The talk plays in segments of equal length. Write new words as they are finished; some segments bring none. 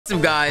What's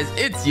up, guys?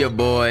 It's your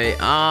boy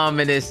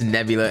Ominous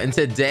Nebula, and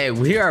today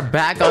we are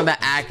back on the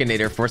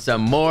Akinator for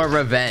some more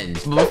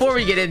revenge. But before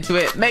we get into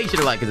it, make sure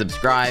to like and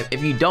subscribe.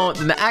 If you don't,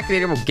 then the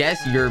Akinator will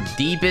guess your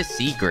deepest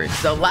secrets.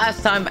 So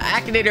last time,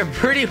 Akinator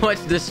pretty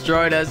much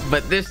destroyed us,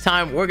 but this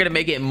time we're gonna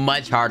make it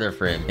much harder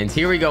for him. And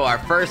here we go, our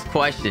first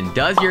question.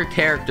 Does your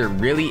character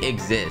really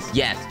exist?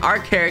 Yes, our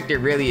character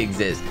really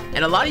exists.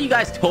 And a lot of you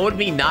guys told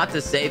me not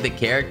to say the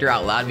character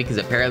out loud because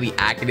apparently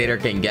Akinator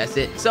can guess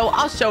it. So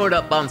I'll show it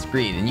up on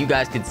screen and you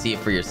guys can see it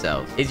for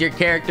yourselves. Is your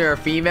character a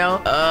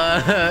female?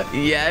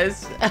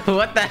 Yes.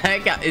 What the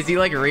heck? Is he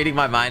like reading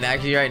my mind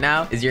actually right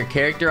now? Is your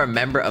character a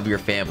member of your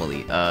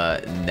family?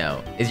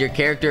 No. Is your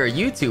character a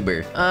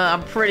YouTuber?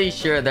 I'm pretty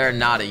sure they're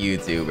not a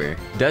YouTuber.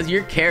 Does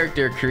your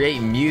character create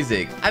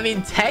music? I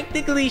mean,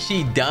 technically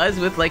she does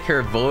with like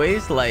her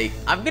voice. Like,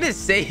 I'm gonna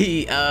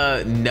say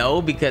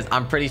no, because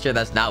I'm pretty sure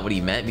that's not what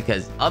he meant,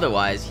 because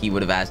otherwise he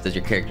would have asked, does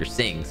your character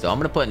sing? So I'm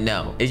gonna put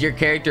no. Is your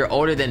character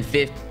older than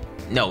 50?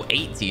 No,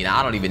 18.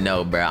 I don't even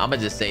know, bro. I'm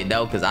gonna just say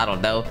no because I don't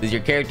know. Does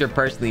your character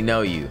personally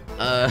know you?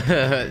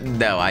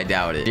 No, I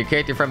doubt it. Is your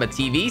character from a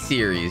TV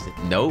series?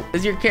 Nope.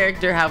 Does your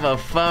character have a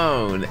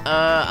phone?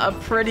 I'm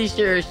pretty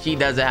sure she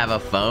doesn't have a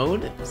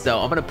phone, so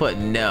I'm gonna put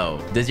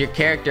no. Does your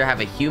character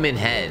have a human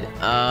head?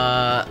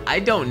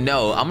 I don't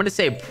know. I'm gonna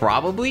say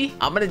probably.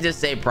 I'm gonna just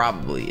say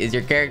probably. Is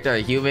your character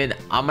a human?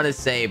 I'm gonna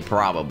say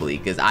probably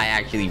because I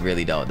actually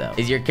really don't know.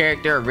 Is your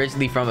character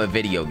originally from a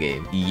video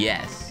game?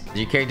 Yes. Is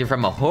your character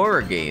from a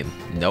horror game?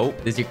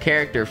 Nope. Does your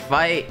character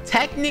fight?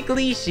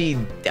 Technically, she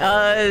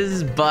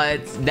does, but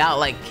not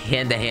like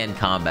hand-to-hand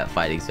combat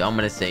fighting, so I'm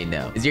gonna say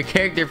no. Is your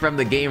character from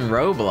the game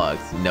Roblox?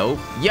 Nope.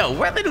 Yo,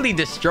 we're literally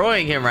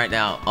destroying him right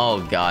now. Oh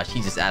gosh, he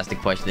just asked a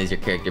question. Is your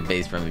character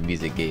based from a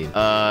music game?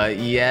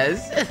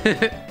 Yes.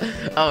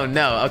 Oh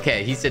no.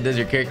 Okay, he said, does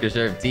your character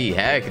serve tea?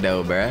 Heck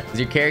no, bruh. Does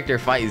your character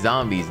fight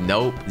zombies?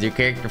 Nope. Is your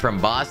character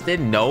from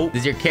Boston? Nope.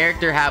 Does your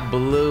character have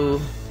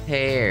blue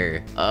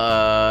hair?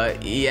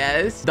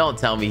 Yes. Don't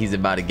tell me he's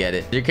about to get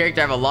it. Does your character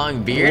have a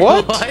long beard?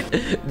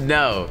 What?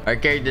 No, our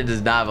character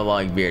does not have a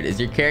long beard. Is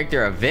your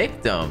character a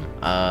victim?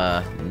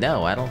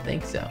 No, I don't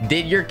think so.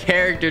 Did your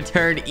character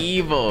turn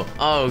evil?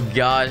 Oh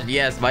gosh,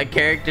 yes, my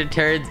character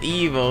turns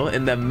evil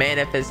in the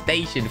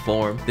manifestation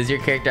form. Does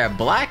your character have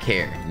black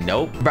hair?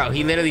 Nope. Bro,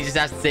 he literally just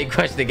asked the same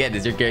question again.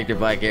 Is your character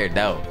black hair?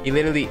 No. He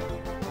literally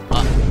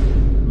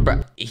bro,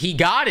 he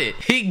got it.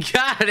 He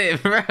got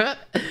it, bro.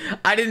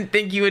 I didn't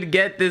think you would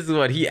get this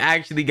one. He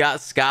actually got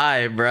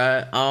Sky,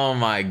 bro. Oh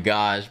my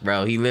gosh,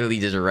 bro. He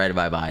literally just read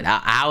my mind.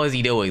 How is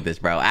he doing this,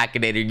 bro?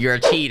 Akinator, you're a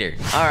cheater.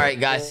 All right,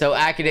 guys. So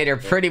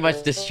Akinator pretty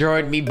much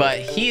destroyed me, but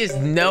he is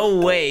no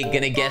way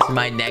gonna guess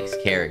my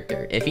next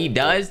character. If he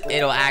does,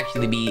 it'll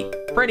actually be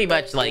pretty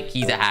much like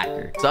he's a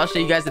hacker. So I'll show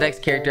you guys the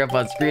next character up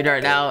on screen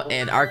right now,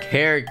 and our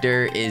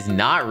character is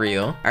not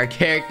real. Our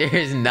character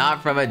is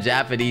not from a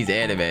Japanese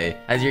anime.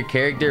 Has your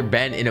character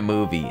been in a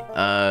movie?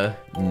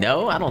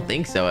 No, I don't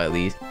think so, at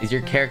least. Is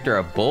your character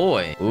a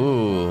boy?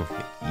 Ooh,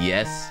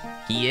 yes,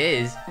 he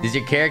is. Does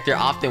your character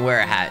often wear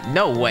a hat?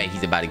 No way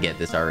he's about to get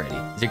this already.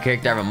 Does your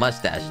character have a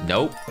mustache?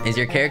 Nope. Is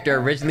your character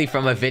originally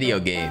from a video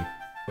game?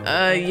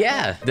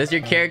 Yeah. Does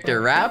your character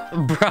rap?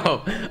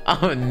 Bro,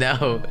 oh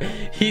no.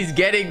 He's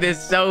getting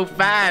this so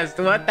fast.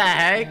 What the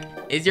heck?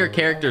 Is your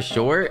character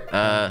short?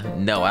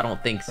 No, I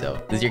don't think so.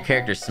 Does your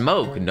character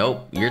smoke?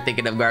 Nope. You're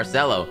thinking of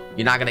Garcello.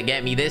 You're not gonna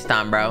get me this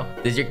time, bro.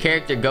 Does your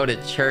character go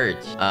to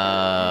church?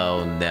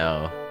 Oh,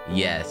 no.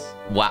 Yes.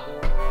 Wow.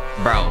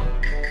 Bro,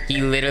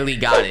 he literally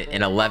got it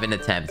in 11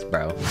 attempts,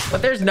 bro.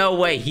 But there's no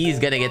way he's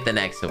gonna get the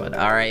next one,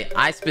 all right?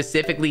 I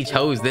specifically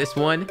chose this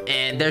one,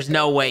 and there's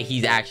no way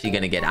he's actually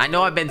gonna get it. I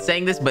know I've been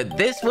saying this, but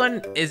this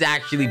one is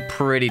actually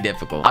pretty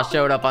difficult. I'll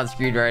show it up on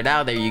screen right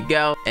now. There you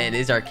go. And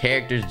is our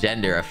character's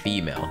gender a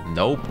female?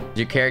 Nope. Does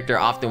your character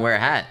often wear a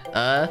hat?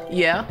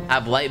 Yeah.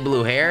 Have light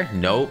blue hair?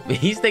 Nope.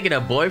 He's thinking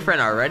of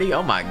boyfriend already?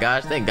 Oh my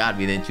gosh, thank God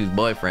we didn't choose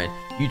boyfriend.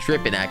 You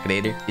tripping,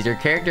 Akinator. Is your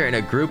character in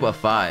a group of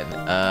 5?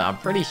 I'm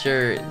pretty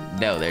sure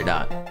no, they're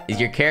not. Is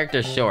your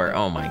character short?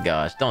 Oh my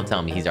gosh, don't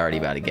tell me he's already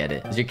about to get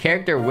it. Does your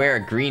character wear a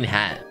green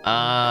hat?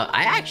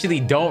 I actually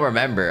don't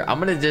remember. I'm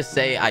gonna just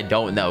say I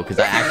don't know because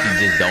I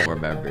actually just don't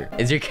remember.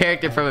 Is your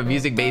character from a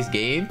music-based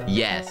game?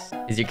 Yes.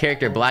 Is your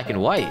character black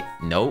and white?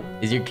 Nope.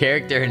 Is your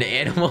character an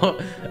animal?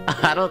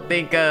 I don't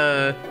think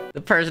the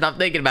person I'm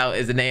thinking about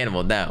is an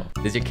animal. No.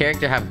 Does your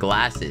character have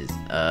glasses?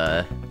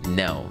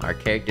 No, our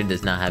character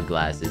does not have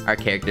glasses. Our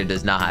character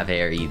does not have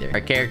hair either.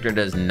 Our character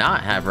does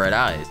not have red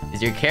eyes.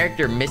 Is your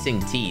character missing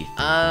teeth?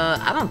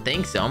 I don't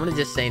think so. I'm gonna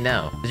just say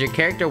no. Does your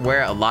character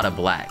wear a lot of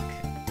black?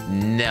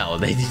 No,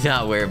 they do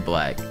not wear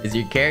black. Is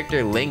your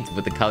character linked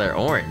with the color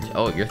orange?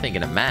 Oh, you're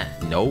thinking of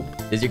Matt. Nope.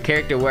 Does your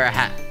character wear a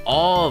hat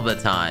all the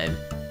time?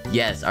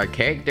 Yes, our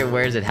character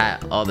wears a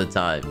hat all the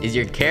time. Is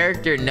your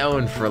character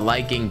known for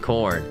liking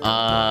corn?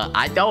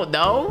 I don't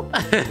know.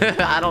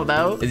 I don't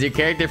know. Is your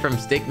character from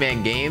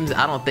Stickman Games?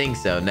 I don't think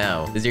so,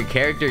 no. Does your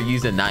character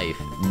use a knife?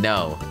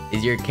 No.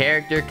 Is your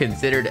character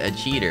considered a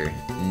cheater?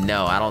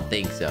 No, I don't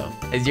think so.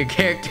 Has your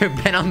character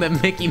been on the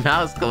Mickey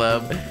Mouse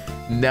Club?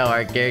 No,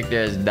 our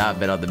character has not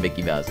been on the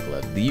Mickey Mouse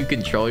Club. Do you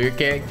control your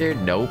character?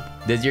 Nope.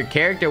 Does your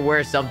character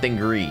wear something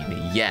green?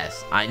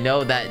 Yes. I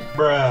know that.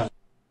 Bruh.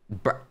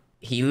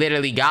 He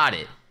literally got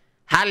it.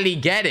 How did he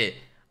get it?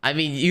 I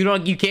mean, you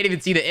can't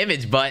even see the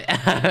image, but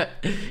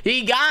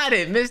he got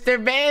it,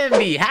 Mr.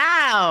 Bambi.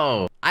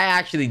 How? I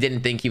actually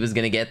didn't think he was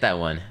gonna get that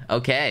one.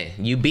 Okay,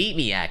 you beat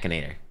me,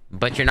 Akinator.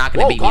 But you're not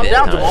gonna beat me this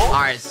time. All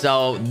right,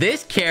 so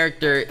this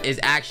character is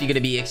actually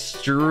gonna be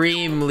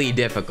extremely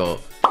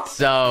difficult.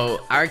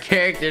 So our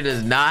character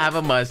does not have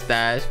a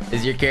mustache.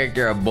 Is your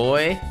character a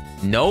boy?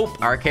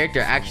 Nope, our character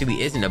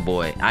actually isn't a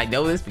boy. I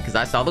know this because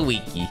I saw the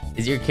wiki.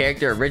 Is your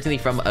character originally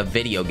from a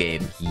video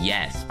game?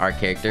 Yes, our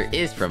character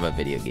is from a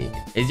video game.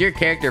 Is your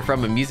character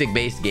from a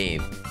music-based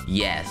game?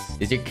 Yes.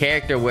 Is your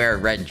character wear a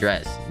red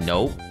dress?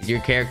 Nope. Is your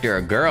character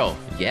a girl?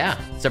 Yeah.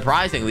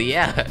 Surprisingly,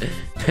 yeah.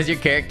 Does your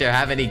character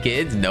have any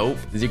kids? Nope.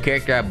 Does your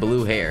character have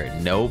blue hair?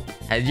 Nope.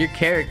 Has your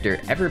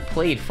character ever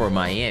played for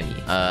Miami?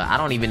 I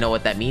don't even know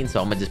what that means, so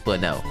I'm gonna just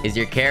put no. Is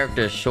your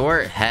character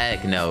short?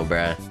 Heck no,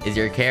 bruh. Is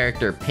your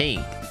character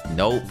pink?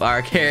 Nope,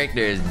 our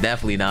character is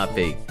definitely not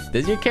pink.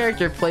 Does your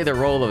character play the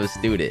role of a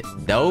student?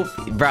 Nope.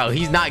 Bro,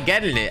 he's not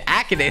getting it.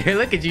 Akinator,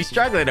 look at you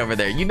struggling over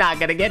there. You're not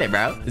gonna get it,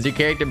 bro. Does your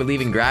character believe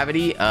in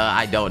gravity?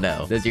 I don't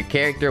know. Does your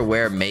character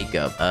wear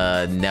makeup?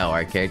 No,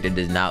 our character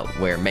does not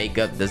wear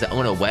makeup. Does it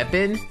own a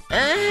weapon?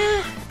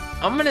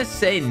 I'm gonna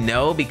say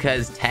no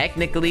because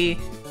technically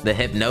the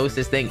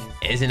hypnosis thing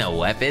isn't a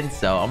weapon,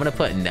 so I'm gonna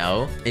put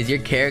no. Is your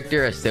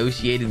character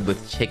associated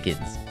with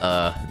chickens?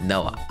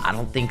 No, I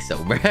don't think so,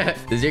 bruh.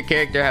 Does your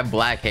character have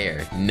black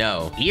hair?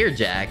 No. Ear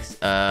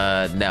jacks?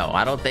 No,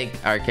 I don't think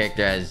our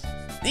character has...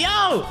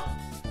 Yo!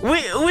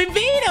 We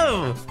beat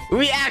him!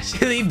 We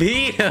actually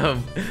beat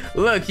him!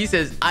 Look, he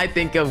says, I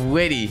think of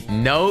witty.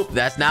 Nope,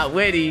 that's not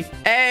witty.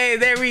 Hey,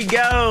 there we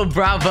go!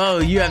 Bravo,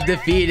 you have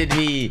defeated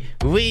me.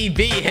 We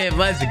beat him.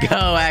 Let's go,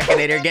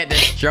 Akinator. Get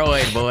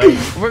destroyed, boy.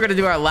 We're gonna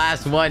do our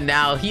last one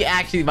now. He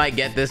actually might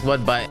get this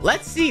one, but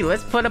let's see.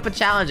 Let's put up a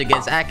challenge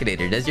against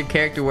Akinator. Does your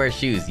character wear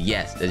shoes?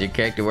 Yes. Does your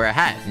character wear a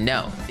hat?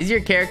 No. Is your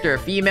character a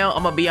female?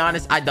 I'm gonna be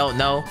honest, I don't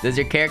know. Does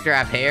your character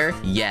have hair?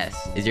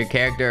 Yes. Is your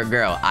character a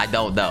girl? I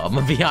don't know. I'm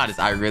gonna be honest,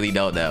 I really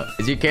don't know.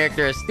 Is your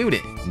character a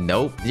student?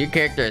 Nope. Is your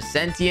character a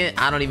sentient?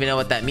 I don't even know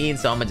what that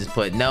means, so I'm gonna just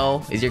put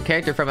no. Is your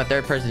character from a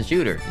third-person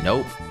shooter?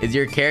 Nope. Is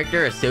your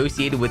character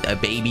associated with a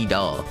baby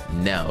doll?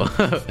 No.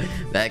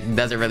 That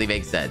doesn't really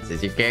make sense.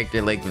 Is your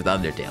character linked with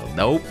Undertale?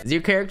 Nope. Is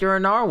your character a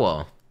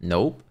narwhal?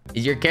 Nope.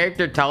 Is your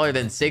character taller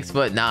than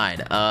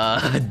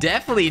 6'9"?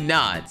 Definitely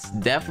not.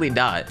 Definitely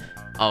not.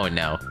 Oh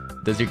no.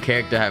 Does your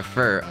character have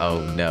fur?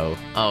 Oh no.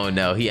 Oh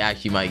no, he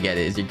actually might get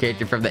it. Is your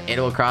character from the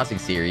Animal Crossing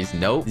series?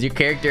 Nope. Is your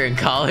character in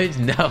college?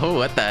 No,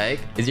 what the heck?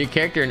 Is your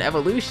character in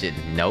Evolution?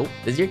 Nope.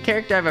 Does your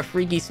character have a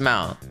freaky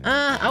smile?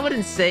 I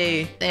wouldn't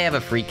say they have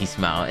a freaky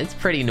smile. It's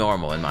pretty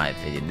normal in my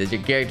opinion. Does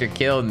your character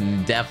kill?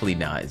 Definitely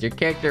not. Is your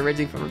character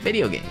originally from a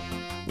video game?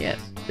 Yes.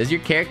 Does your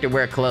character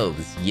wear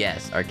clothes?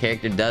 Yes, our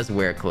character does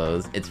wear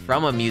clothes. It's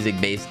from a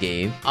music-based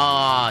game.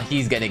 Oh,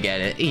 he's gonna get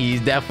it.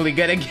 He's definitely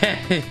gonna get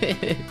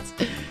it.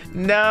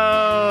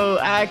 No,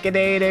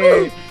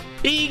 Akinator.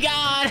 He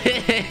got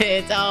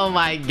it. Oh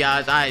my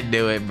gosh, I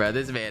knew it, bro.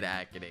 This man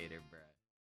Akinator.